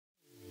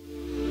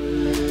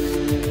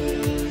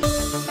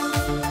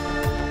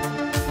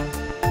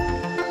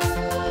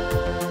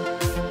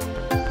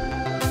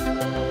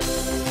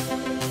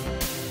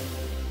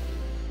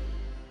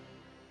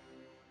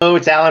Hello,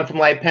 it's Alan from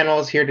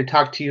Litepanels here to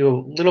talk to you a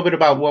little bit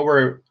about what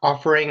we're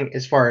offering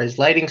as far as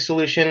lighting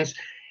solutions.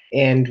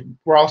 And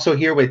we're also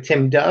here with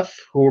Tim Duff,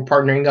 who we're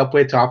partnering up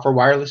with to offer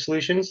wireless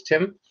solutions.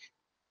 Tim?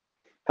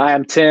 Hi,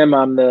 I'm Tim.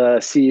 I'm the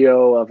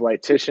CEO of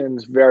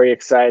Lighticians. Very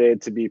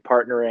excited to be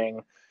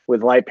partnering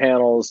with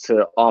Litepanels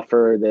to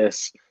offer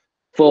this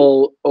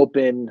full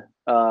open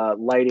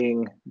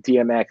lighting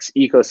DMX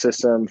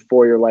ecosystem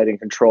for your lighting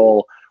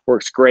control.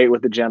 Works great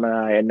with the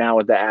Gemini and now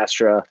with the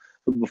Astra.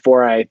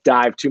 Before I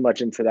dive too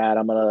much into that,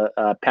 I'm going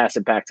to pass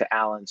it back to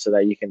Alan so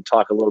that you can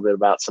talk a little bit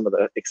about some of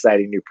the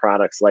exciting new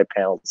products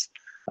Litepanels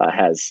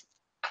has.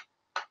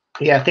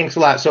 Yeah, thanks a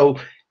lot. So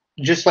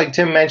just like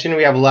Tim mentioned,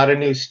 we have a lot of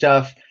new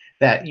stuff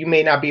that you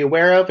may not be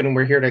aware of, and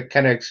we're here to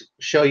kind of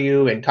show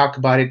you and talk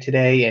about it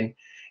today.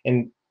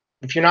 And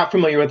if you're not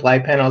familiar with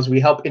Litepanels, we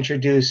help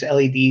introduce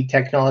LED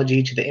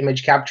technology to the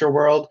image capture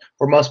world.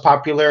 We're most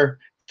popular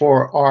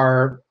for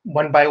our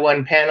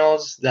 1x1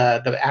 panels,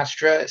 the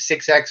Astra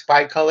 6X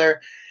bicolor.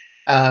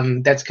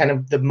 That's kind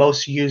of the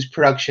most used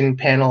production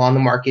panel on the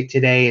market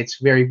today. It's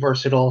very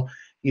versatile,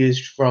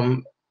 used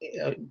from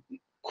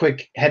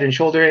quick head and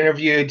shoulder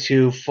interview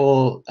to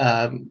full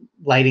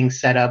lighting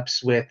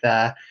setups with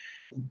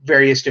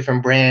various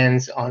different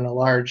brands on a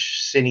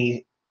large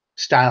cine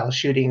style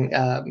shooting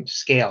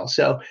scale.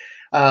 So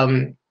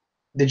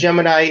the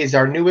Gemini is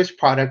our newest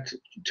product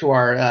to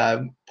our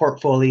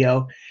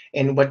portfolio.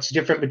 And what's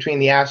different between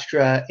the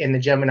Astra and the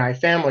Gemini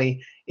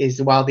family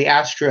is while the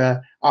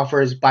Astra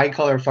offers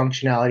bicolor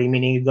functionality,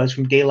 meaning it goes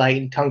from daylight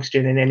and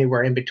tungsten and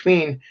anywhere in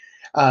between,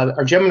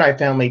 our Gemini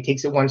family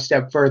takes it one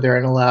step further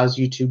and allows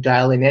you to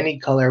dial in any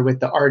color with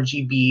the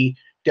RGB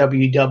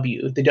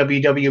WW, the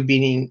WW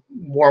being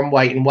warm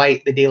white and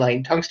white, the daylight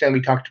and tungsten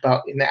we talked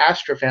about in the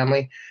Astra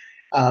family,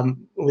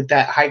 with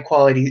that high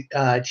quality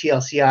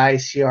TLCI,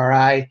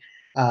 CRI,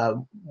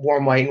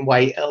 warm white and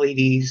white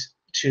LEDs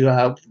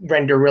to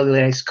render really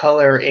nice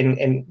color,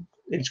 and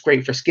it's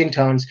great for skin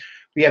tones.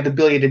 We have the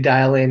ability to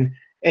dial in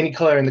any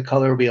color in the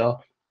color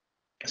wheel.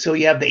 So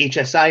you have the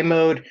HSI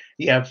mode,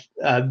 you have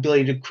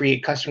ability to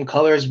create custom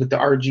colors with the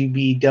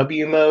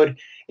RGBW mode,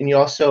 and you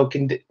also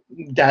can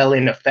dial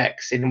in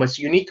effects. And what's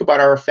unique about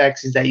our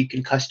effects is that you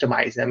can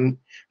customize them.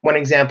 One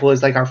example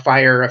is like our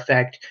fire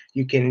effect.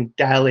 You can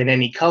dial in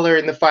any color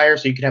in the fire,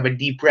 so you can have a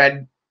deep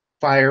red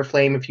fire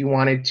flame if you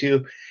wanted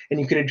to, and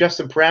you can adjust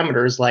the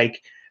parameters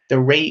like the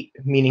rate,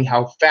 meaning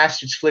how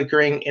fast it's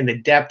flickering, and the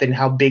depth and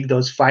how big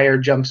those fire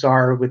jumps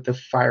are with the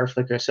fire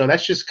flicker. So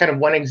that's just kind of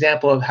one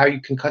example of how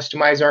you can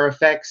customize our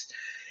effects.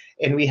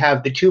 And we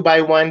have the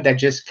 2x1 that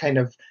just kind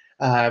of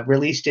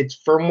released its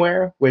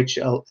firmware, which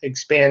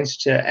expands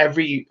to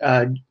every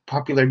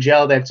popular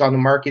gel that's on the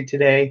market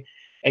today.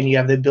 And you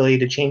have the ability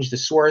to change the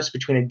source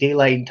between a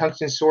daylight and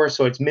tungsten source.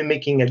 So it's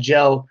mimicking a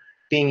gel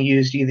being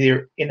used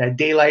either in a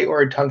daylight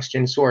or a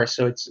tungsten source.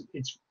 So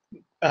it's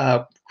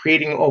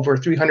creating over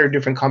 300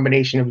 different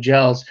combination of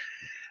gels.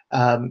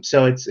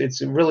 So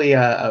it's really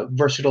a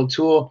versatile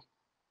tool.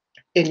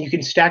 And you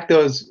can stack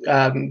those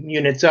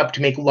units up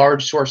to make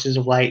large sources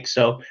of light.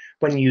 So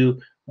when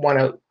you want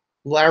a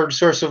large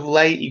source of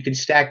light, you can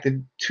stack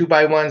the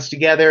 2x1s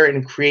together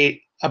and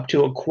create up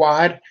to a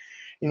quad.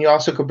 And you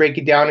also could break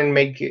it down and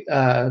make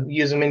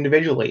use them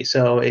individually.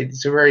 So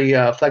it's very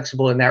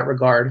flexible in that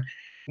regard.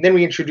 And then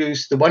we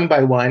introduced the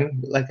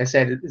 1x1. Like I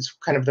said, it's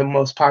kind of the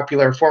most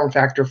popular form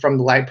factor from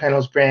the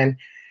Litepanels brand.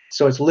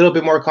 So it's a little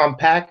bit more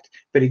compact,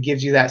 but it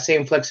gives you that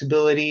same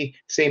flexibility,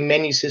 same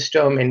menu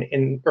system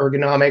and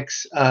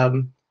ergonomics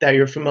that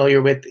you're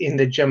familiar with in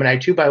the Gemini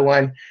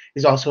 2x1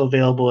 is also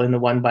available in the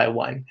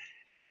 1x1.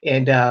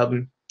 And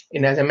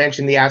as I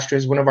mentioned, the Astra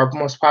is one of our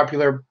most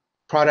popular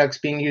products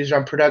being used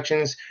on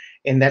productions.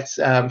 And that's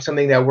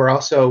something that we're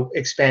also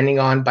expanding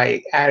on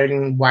by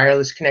adding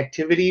wireless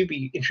connectivity.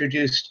 We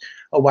introduced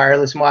a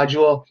wireless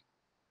module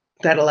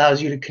that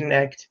allows you to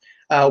connect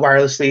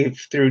wirelessly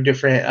through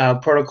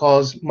different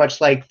protocols,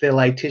 much like the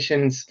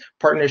Lighticians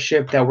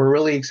partnership that we're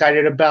really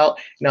excited about.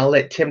 And I'll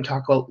let Tim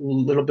talk a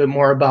little bit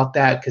more about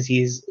that because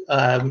he's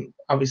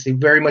obviously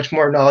very much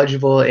more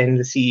knowledgeable and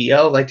the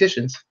CEO of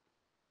Lighticians.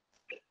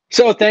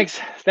 So thanks,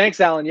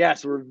 Alan.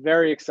 Yes, we're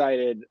very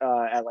excited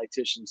at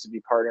Lighticians to be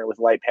partnered with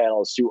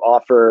Litepanels to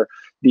offer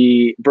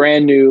the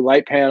brand new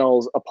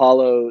Litepanels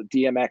Apollo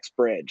DMX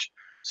bridge.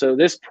 So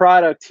this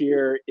product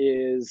here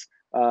is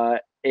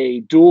a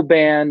dual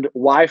band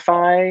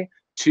Wi-Fi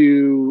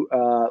to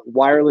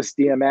wireless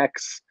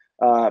DMX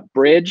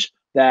bridge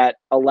that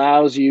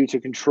allows you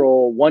to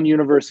control one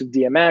universe of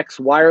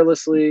DMX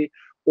wirelessly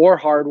or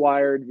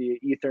hardwired via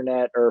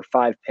Ethernet or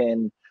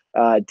 5-pin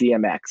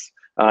DMX.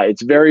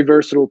 It's a very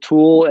versatile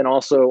tool and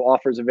also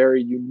offers a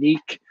very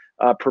unique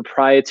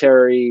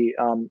proprietary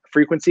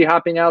frequency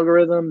hopping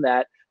algorithm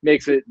that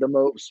makes it the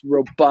most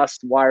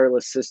robust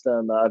wireless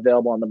system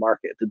available on the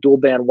market. The dual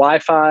band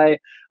Wi-Fi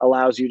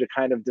allows you to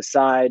kind of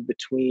decide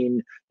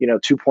between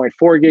 2.4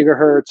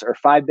 gigahertz or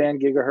 5-band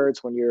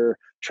gigahertz when you're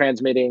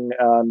transmitting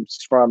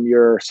from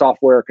your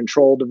software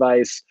control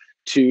device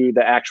to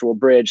the actual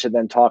bridge to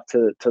then talk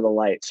to the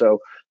light. So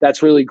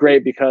that's really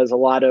great because a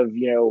lot of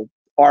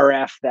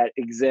RF that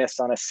exists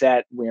on a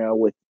set,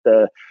 with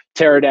the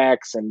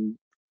pterodactyls and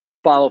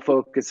follow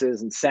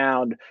focuses and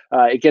sound,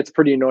 it gets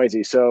pretty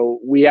noisy. So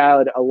we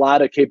add a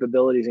lot of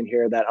capabilities in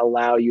here that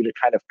allow you to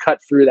kind of cut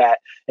through that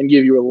and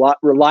give you a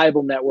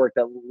reliable network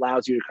that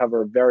allows you to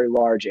cover a very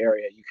large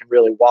area. You can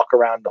really walk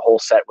around the whole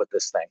set with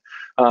this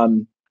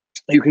thing.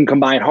 You can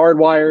combine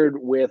hardwired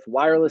with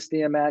wireless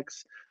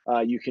DMX.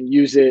 You can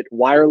use it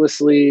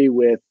wirelessly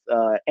with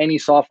any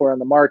software on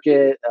the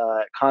market,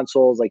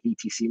 consoles like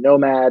ETC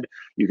Nomad.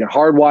 You can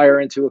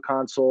hardwire into a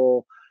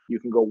console.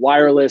 You can go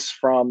wireless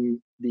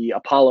from the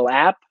Apollo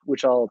app,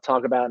 which I'll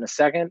talk about in a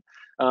second,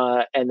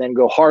 and then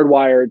go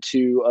hardwired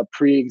to a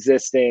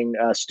pre-existing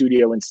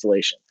studio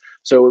installation.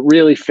 So it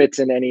really fits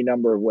in any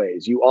number of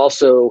ways. You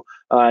also,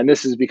 and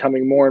this is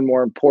becoming more and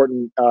more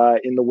important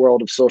in the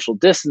world of social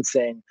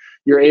distancing,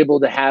 you're able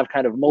to have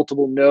kind of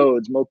multiple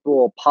nodes,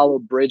 multiple Apollo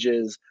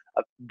bridges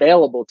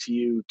available to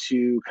you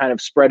to kind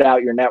of spread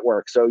out your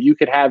network. So you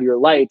could have your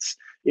lights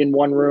in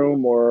one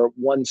room or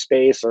one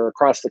space or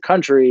across the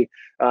country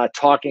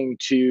talking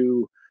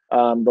to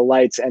the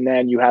lights, and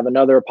then you have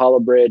another Apollo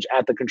bridge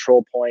at the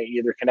control point,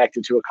 either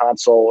connected to a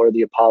console or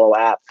the Apollo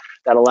app,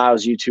 that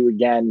allows you to,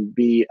 again,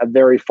 be a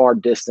very far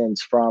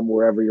distance from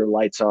wherever your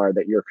lights are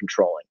that you're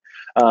controlling.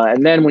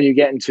 And then when you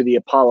get into the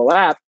Apollo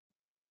app,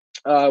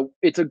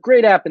 it's a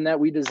great app in that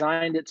we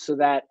designed it so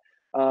that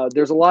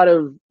there's a lot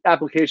of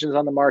applications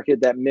on the market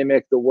that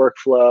mimic the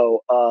workflow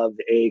of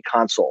a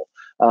console.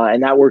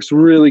 And that works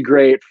really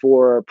great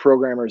for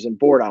programmers and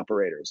board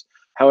operators.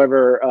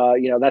 However,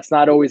 that's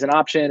not always an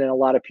option, and a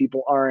lot of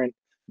people aren't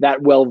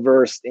that well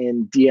versed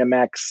in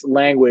DMX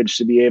language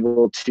to be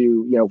able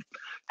to,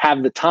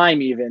 have the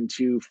time even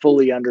to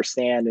fully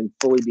understand and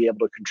fully be able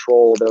to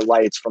control their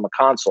lights from a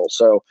console.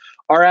 So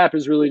our app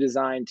is really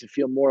designed to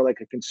feel more like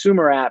a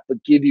consumer app,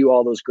 but give you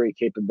all those great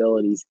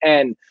capabilities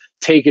and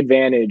take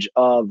advantage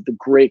of the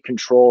great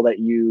control that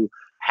you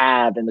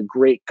have and the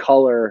great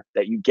color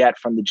that you get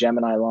from the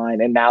Gemini line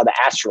and now the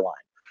Astra line.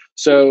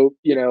 So,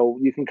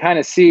 you can kind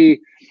of see,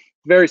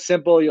 very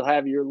simple. You'll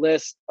have your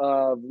list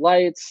of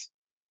lights,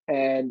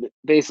 and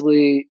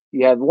basically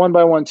you have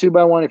 1x1,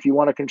 2x1. If you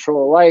want to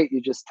control a light, you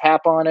just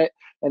tap on it,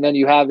 and then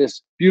you have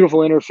this beautiful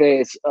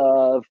interface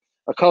of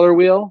a color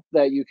wheel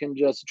that you can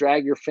just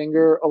drag your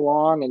finger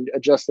along and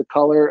adjust the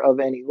color of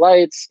any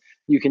lights.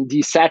 You can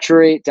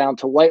desaturate down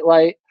to white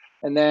light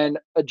and then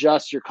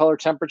adjust your color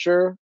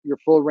temperature, your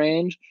full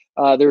range.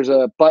 There's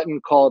a button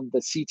called the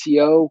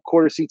CTO,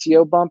 quarter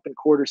CTO bump and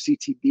quarter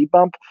CTB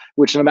bump,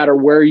 which no matter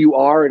where you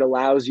are, it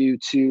allows you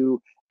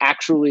to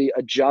actually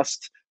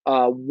adjust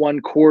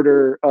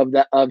 1/4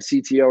 of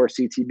CTO or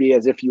CTB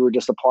as if you were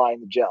just applying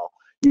the gel.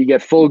 You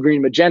get full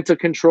green magenta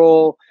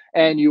control,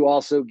 and you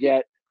also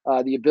get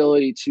the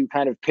ability to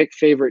kind of pick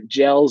favorite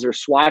gels or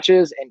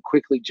swatches and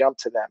quickly jump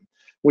to them.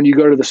 When you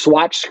go to the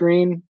swatch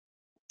screen,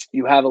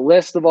 you have a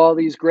list of all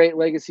these great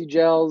legacy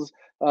gels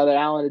that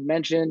Alan had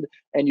mentioned,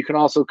 and you can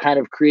also kind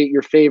of create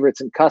your favorites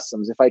and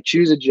customs. If I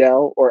choose a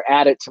gel or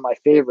add it to my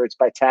favorites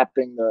by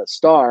tapping the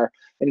star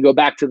and go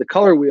back to the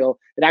color wheel,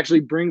 it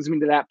actually brings me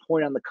to that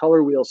point on the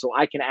color wheel so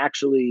I can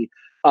actually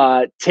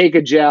take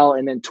a gel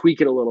and then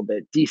tweak it a little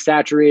bit,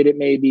 desaturate it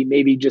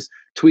maybe just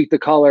tweak the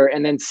color,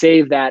 and then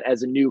save that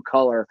as a new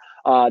color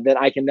that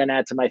I can then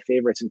add to my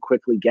favorites and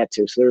quickly get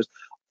to. So there's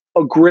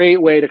a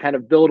great way to kind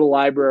of build a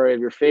library of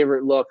your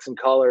favorite looks and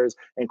colors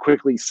and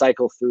quickly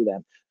cycle through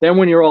them. Then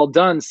when you're all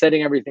done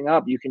setting everything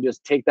up, you can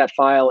just take that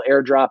file,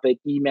 airdrop it,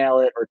 email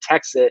it, or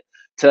text it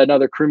to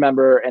another crew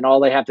member, and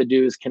all they have to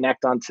do is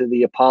connect onto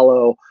the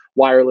Apollo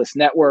wireless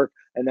network,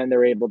 and then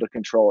they're able to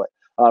control it.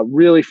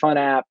 Really fun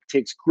app,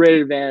 takes great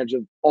advantage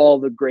of all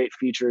the great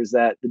features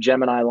that the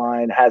Gemini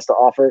line has to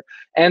offer.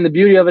 And the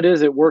beauty of it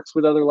is it works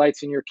with other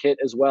lights in your kit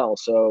as well.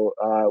 So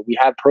we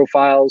have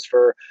profiles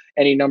for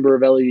any number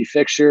of LED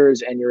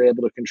fixtures, and you're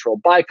able to control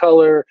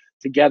bicolor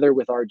together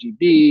with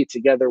RGB,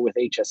 together with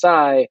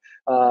HSI,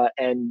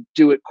 and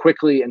do it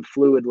quickly and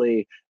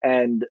fluidly,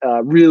 and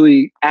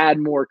really add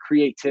more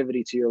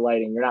creativity to your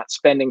lighting. You're not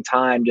spending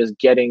time just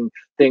getting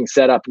things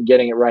set up and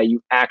getting it right.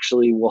 You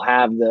actually will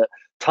have the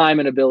time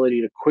and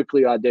ability to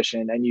quickly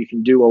audition, and you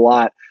can do a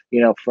lot,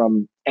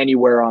 from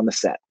anywhere on the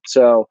set.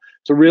 So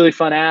it's a really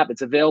fun app.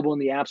 It's available in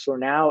the App Store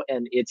now,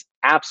 and it's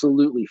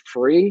absolutely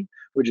free,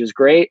 which is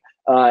great.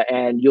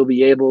 And you'll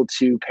be able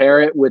to pair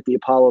it with the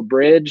Apollo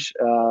Bridge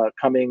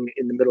coming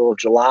in the middle of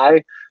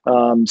July.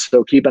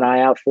 So keep an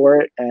eye out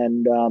for it.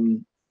 And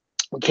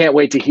we can't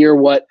wait to hear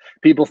what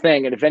people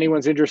think. And if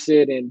anyone's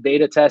interested in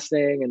beta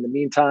testing in the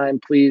meantime,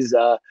 please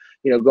go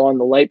on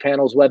the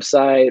Litepanels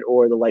website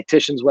or the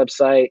Lighticians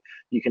website.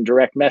 You can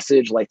direct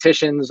message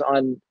Lighticians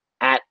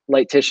at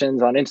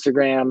Lighticians on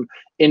Instagram,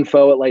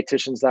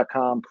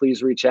 info@lighticians.com.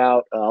 Please reach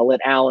out. I'll let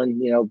Alan,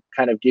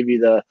 kind of give you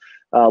the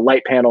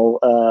light panel,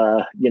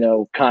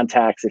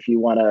 contacts if you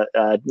want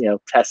to,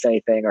 test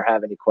anything or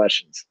have any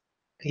questions.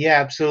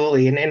 Yeah,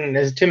 absolutely. And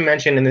as Tim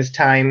mentioned, in this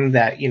time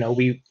that,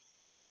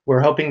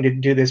 we're hoping to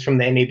do this from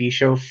the NAB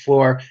show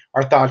floor,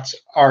 our thoughts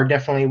are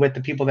definitely with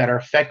the people that are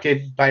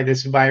affected by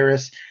this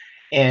virus.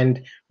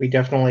 And we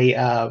definitely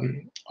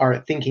are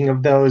thinking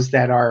of those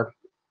that are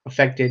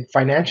affected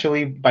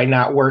financially by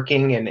not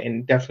working,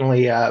 and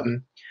definitely our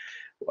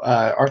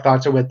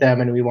thoughts are with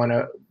them, and we want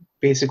to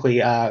basically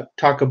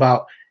talk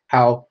about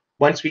how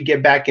once we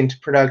get back into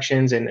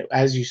productions and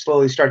as you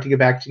slowly start to get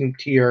back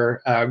into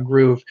your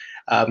groove,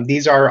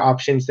 these are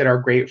options that are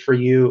great for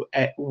you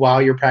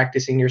while you're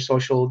practicing your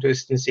social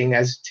distancing,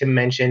 as Tim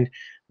mentioned,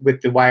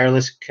 with the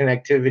wireless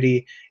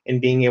connectivity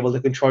and being able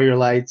to control your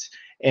lights.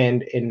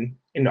 And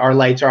our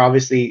lights are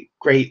obviously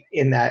great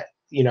in that,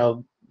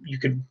 you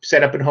could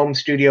set up a home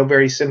studio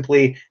very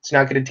simply. It's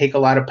not going to take a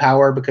lot of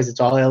power because it's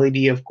all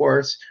LED, of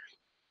course,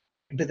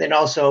 but then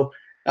also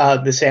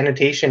the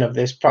sanitation of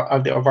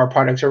of our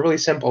products are really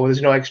simple.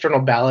 There's no external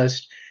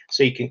ballast,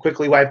 so you can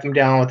quickly wipe them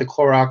down with a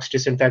Clorox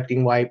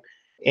disinfecting wipe.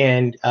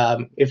 And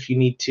if you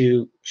need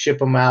to ship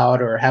them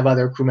out or have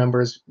other crew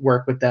members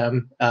work with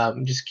them,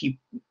 just keep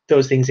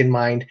those things in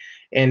mind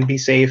and be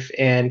safe.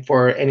 And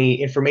for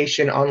any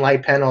information on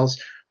Litepanels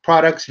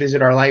products,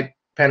 visit our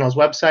Litepanels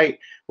website.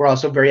 We're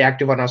also very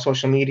active on our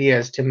social media.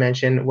 As Tim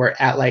mentioned, we're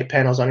at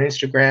Litepanels on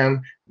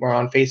Instagram. We're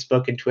on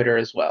Facebook and Twitter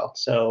as well.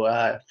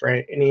 So for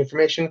any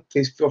information,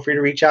 please feel free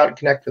to reach out and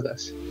connect with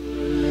us.